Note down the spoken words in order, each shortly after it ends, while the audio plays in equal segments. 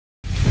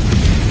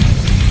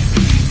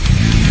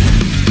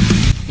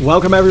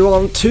Welcome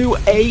everyone to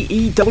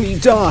AEW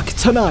Dark.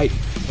 Tonight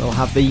we'll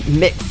have the Aew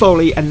Dark. Tonight we'll have the Mick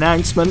Foley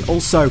announcement.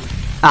 Also,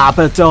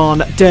 Abaddon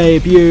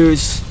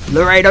debuts.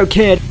 Laredo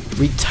Kid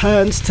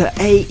returns to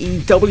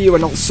AEW,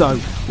 and also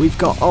we've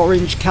got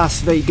Orange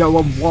Cassidy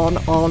going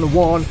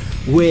one-on-one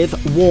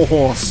with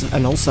Warhorse,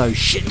 and also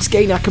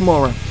Shinsuke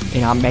Nakamura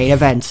in our main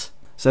event.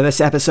 So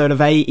this episode of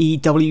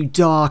AEW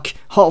Dark,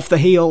 hot off the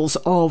heels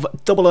of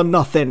Double or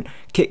Nothing,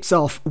 kicks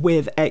off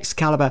with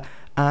Excalibur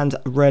and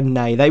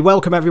Renee. They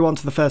welcome everyone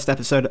to the first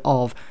episode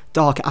of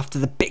Dark after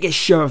the biggest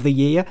show of the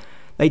year.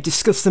 They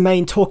discuss the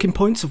main talking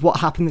points of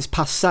what happened this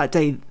past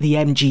Saturday, the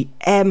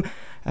MGM,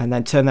 and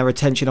then turn their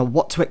attention on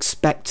what to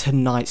expect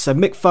tonight. So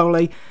Mick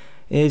Foley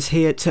is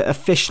here to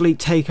officially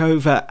take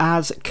over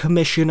as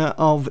Commissioner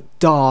of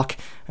Dark,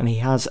 and he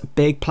has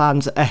big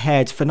plans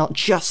ahead for not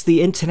just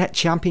the Internet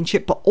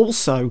Championship, but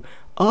also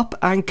up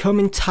and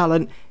coming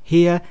talent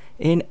here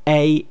in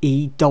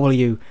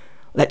AEW.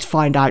 Let's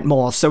find out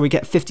more. So we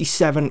get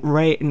 57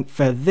 rating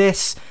for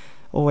this,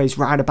 always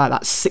round about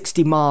that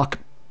 60 mark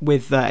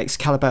with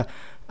Excalibur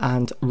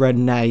and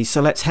Renee. So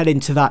let's head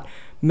into that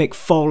Mick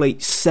Foley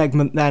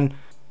segment then,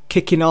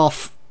 kicking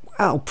off,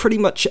 well, pretty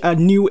much a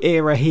new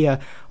era here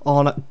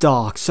on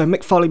Dark. So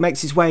Mick Foley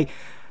makes his way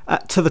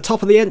to the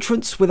top of the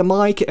entrance with a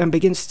mic and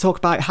begins to talk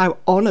about how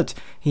honoured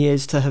he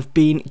is to have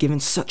been given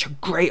such a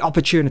great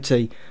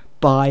opportunity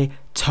by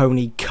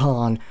Tony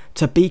Khan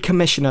to be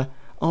Commissioner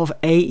of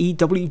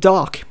AEW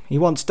Dark. He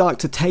wants Dark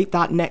to take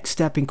that next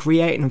step in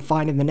creating and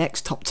finding the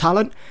next top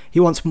talent. He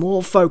wants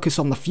more focus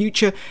on the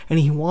future, and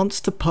he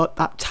wants to put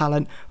that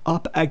talent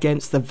up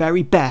against the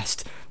very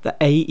best that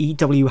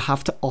AEW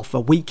have to offer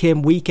week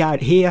in, week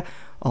out here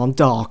on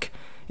Dark.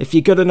 If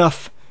you're good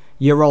enough,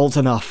 you're old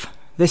enough.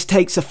 This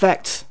takes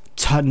effect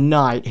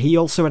tonight. He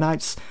also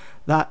announced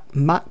that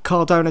Matt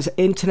Cardona's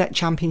Internet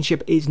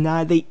Championship is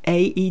now the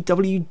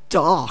AEW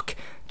Dark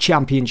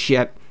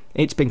Championship.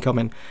 It's been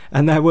coming,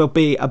 and there will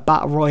be a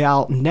battle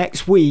royale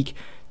next week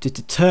to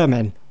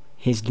determine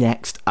his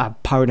next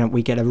opponent.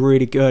 We get a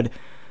really good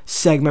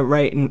segment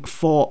rating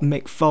for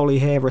Mick Foley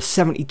here, a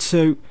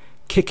 72,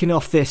 kicking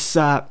off this,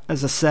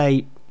 as I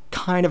say,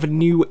 kind of a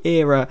new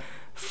era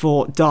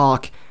for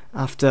Dark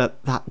after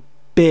that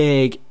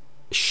big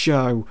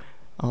show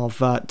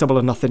of Double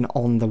or Nothing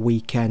on the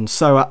weekend.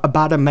 So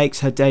Abaddon makes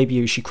her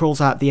debut. She crawls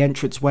out the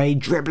entranceway,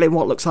 dribbling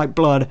what looks like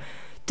blood.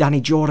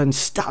 Danny Jordan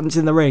stands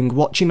in the ring,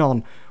 watching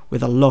on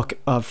with a look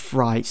of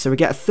fright. So we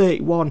get a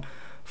 31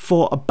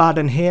 for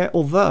Abaddon here,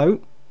 although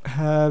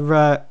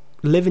her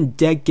Living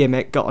Dead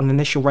gimmick got an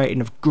initial rating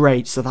of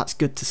great, so that's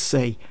good to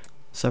see.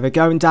 So we're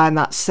going down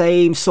that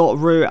same sort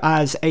of route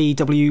as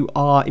AEW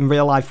are in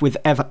real life with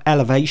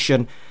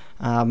Elevation,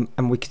 and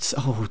we could,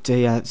 oh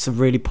dear, it's a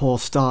really poor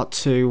start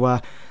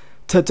to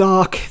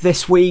Dark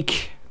this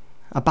week.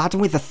 Abaddon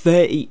with a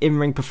 30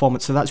 in-ring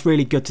performance, so that's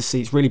really good to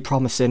see. It's really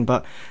promising,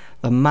 but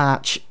the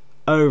match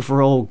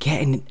overall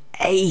getting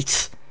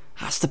 8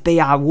 has to be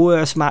our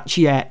worst match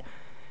yet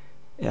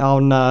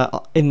on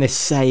in this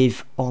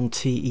save on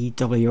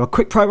TEW. A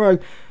quick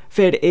promo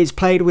vid is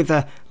played with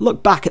a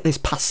look back at this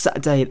past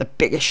Saturday at the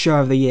biggest show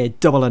of the year,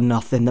 Double or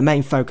Nothing. The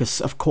main focus,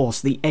 of course,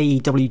 the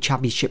AEW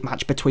Championship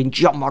match between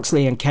Jon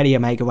Moxley and Kenny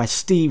Omega, where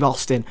Steve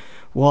Austin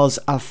was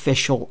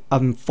official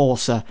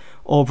enforcer.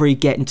 Aubrey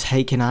getting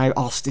taken out,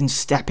 Austin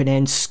stepping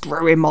in,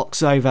 screwing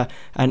Mox over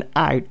and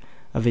out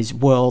of his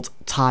world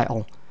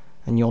title.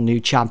 And your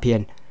new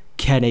champion,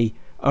 Kenny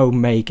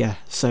Omega.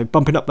 So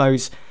bumping up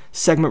those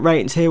segment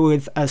ratings here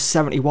with a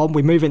 71.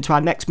 We move into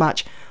our next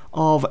match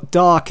of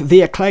Dark,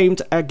 the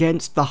Acclaimed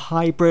against the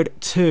Hybrid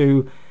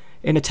 2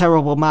 in a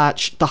terrible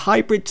match. The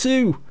Hybrid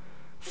 2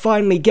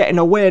 finally getting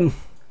a win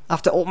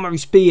after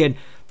almost being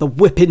the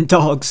whipping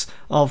dogs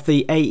of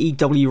the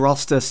AEW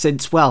roster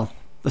since, well,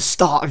 the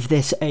start of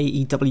this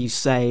AEW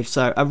save.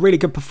 So a really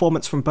good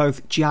performance from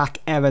both Jack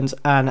Evans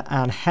and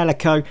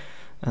Angelico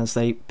as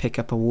they pick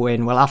up a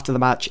win. Well, after the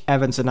match,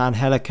 Evans and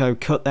Angelico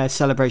cut their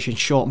celebration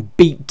short and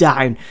beat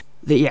down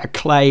the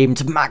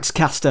Acclaimed. Max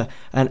Caster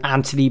and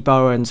Anthony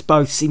Bowens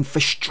both seem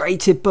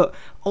frustrated but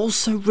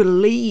also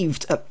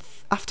relieved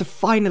after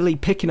finally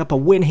picking up a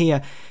win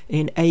here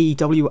in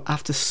AEW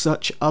after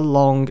such a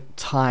long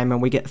time,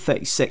 and we get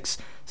 36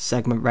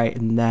 segment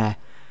rating there.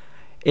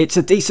 It's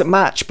a decent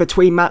match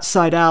between Matt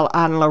Sydal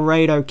and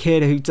Laredo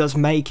Kid, who does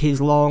make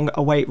his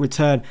long-awaited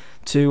return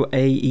to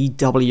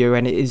AEW,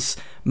 and it is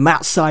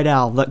Matt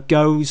Sydal that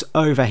goes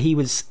over. He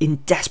was in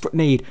desperate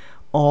need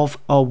of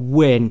a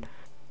win,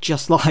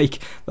 just like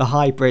the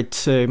Hybrid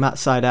 2. Matt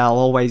Sydal,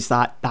 always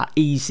that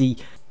easy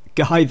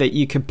guy that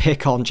you can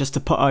pick on just to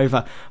put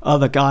over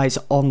other guys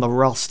on the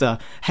roster.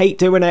 Hate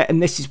doing it,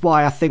 and this is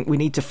why I think we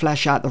need to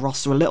flesh out the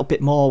roster a little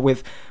bit more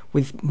with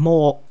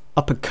more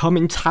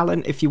up-and-coming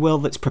talent, if you will,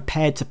 that's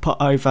prepared to put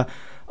over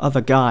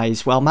other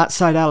guys. Well, Matt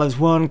Sydal has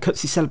won,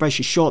 cuts his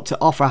celebration short to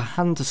offer a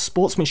hand of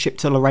sportsmanship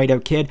to Laredo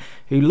Kid,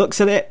 who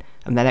looks at it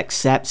and then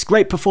accepts.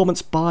 Great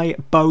performance by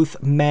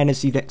both men,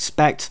 as you'd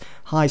expect.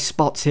 High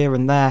spots here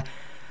and there.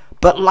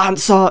 But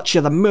Lance Archer,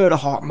 the Murder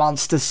Hawk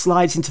monster,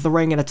 slides into the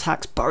ring and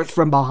attacks both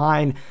from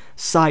behind.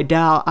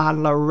 Sydal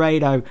and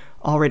Laredo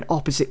are in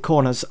opposite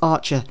corners.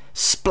 Archer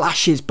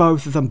splashes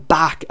both of them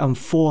back and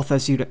forth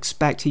as you'd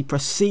expect. He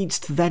proceeds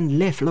to then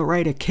lift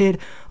Laredo Kid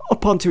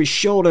up onto his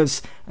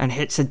shoulders and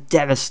hits a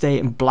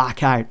devastating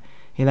blackout.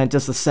 He then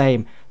does the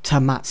same to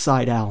Matt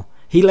Sydal.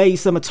 He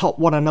lays them atop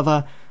one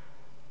another.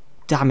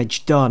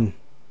 Damage done.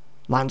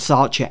 Lance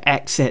Archer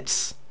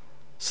exits.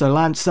 So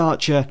Lance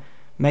Archer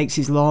makes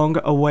his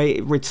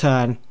long-awaited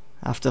return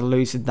after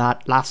losing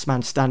that last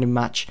man standing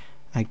match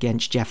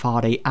against Jeff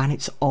Hardy, and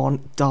it's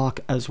on Dark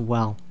as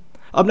well.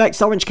 Up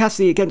next, Orange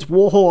Cassidy against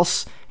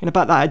Warhorse. In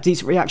about that, a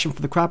decent reaction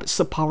for the crowd, but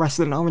subpar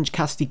wrestling. Orange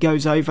Cassidy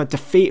goes over,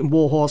 defeating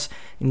Warhorse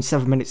in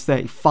 7 minutes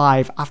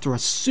 35 after a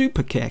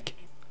super kick.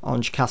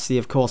 Orange Cassidy,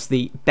 of course,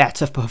 the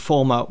better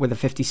performer with a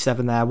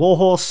 57 there.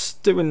 Warhorse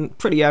doing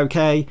pretty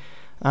okay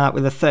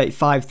with a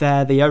 35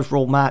 there. The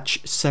overall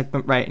match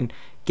segment rating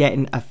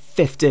getting a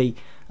 50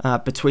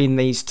 between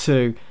these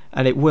two,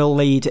 and it will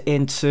lead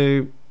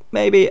into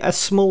maybe a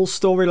small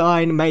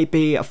storyline,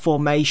 maybe a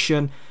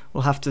formation.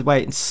 We'll have to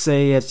wait and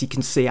see. As you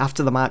can see,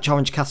 after the match,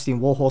 Orange Cassidy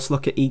and Warhorse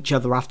look at each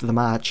other after the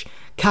match.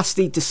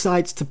 Cassidy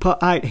decides to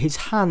put out his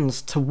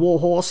hands to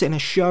Warhorse in a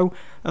show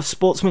of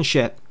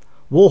sportsmanship.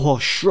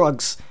 Warhorse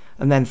shrugs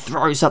and then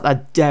throws up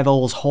the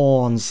devil's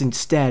horns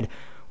instead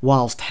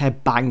whilst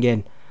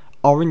headbanging.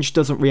 Orange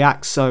doesn't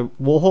react, so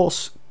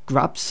Warhorse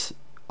grabs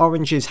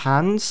Orange's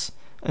hands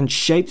and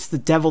shapes the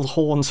devil's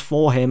horns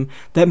for him,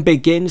 then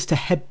begins to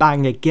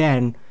headbang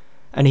again,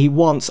 and he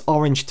wants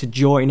Orange to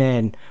join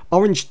in.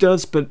 Orange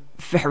does, but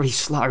very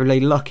slowly,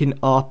 looking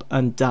up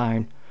and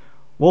down.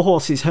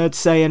 Warhorse is heard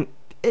saying,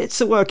 "It's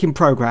a work in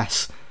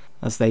progress,"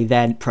 as they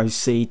then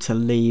proceed to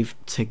leave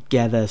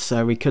together.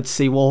 So we could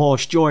see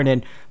Warhorse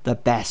joining the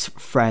best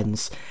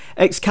friends.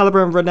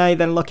 Excalibur and Renee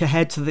then look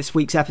ahead to this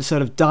week's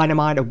episode of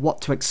Dynamite and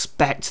what to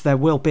expect. There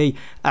will be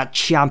a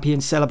champion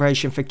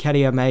celebration for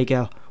Kenny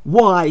Omega.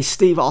 Why,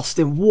 Steve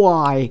Austin?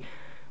 Why?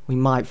 We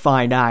might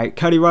find out.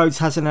 Cody Rhodes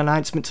has an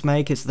announcement to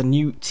make as the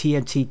new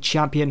TNT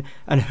champion,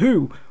 and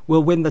who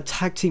will win the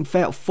tag team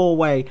fatal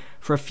 4-way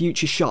for a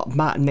future shot of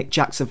Matt and Nick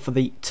Jackson for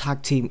the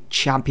tag team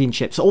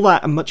championships. All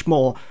that and much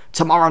more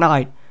tomorrow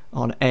night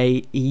on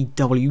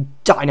AEW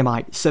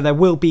Dynamite. So there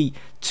will be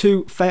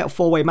 2 fatal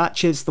 4-way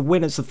matches. The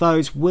winners of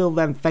those will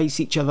then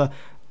face each other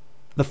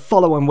the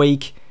following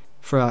week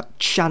for a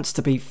chance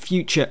to be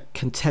future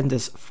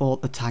contenders for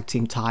the tag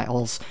team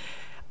titles.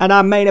 And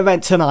our main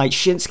event tonight,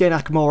 Shinsuke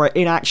Nakamura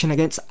in action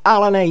against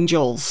Alan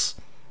Angels,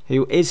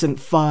 who isn't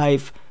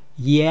 5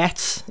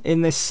 yet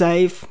in this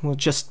save. We'll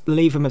just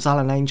leave him as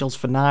Alan Angels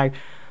for now.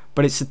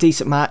 But it's a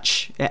decent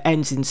match. It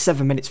ends in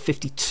 7 minutes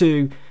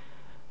 52.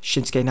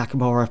 Shinsuke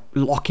Nakamura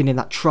locking in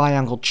that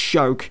triangle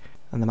choke,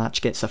 and the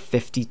match gets a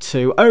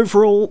 52.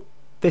 Overall,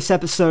 this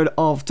episode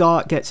of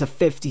Dark gets a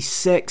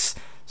 56.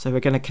 So we're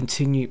going to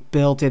continue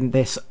building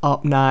this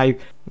up now.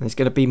 There's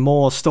going to be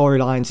more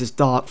storylines as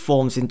Dark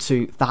forms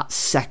into that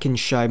second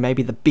show,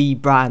 maybe the B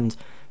brand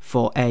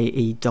for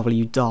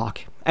AEW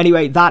Dark.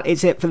 Anyway, that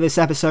is it for this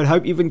episode.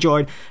 Hope you've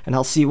enjoyed, and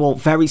I'll see you all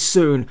very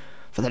soon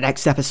for the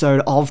next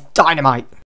episode of Dynamite.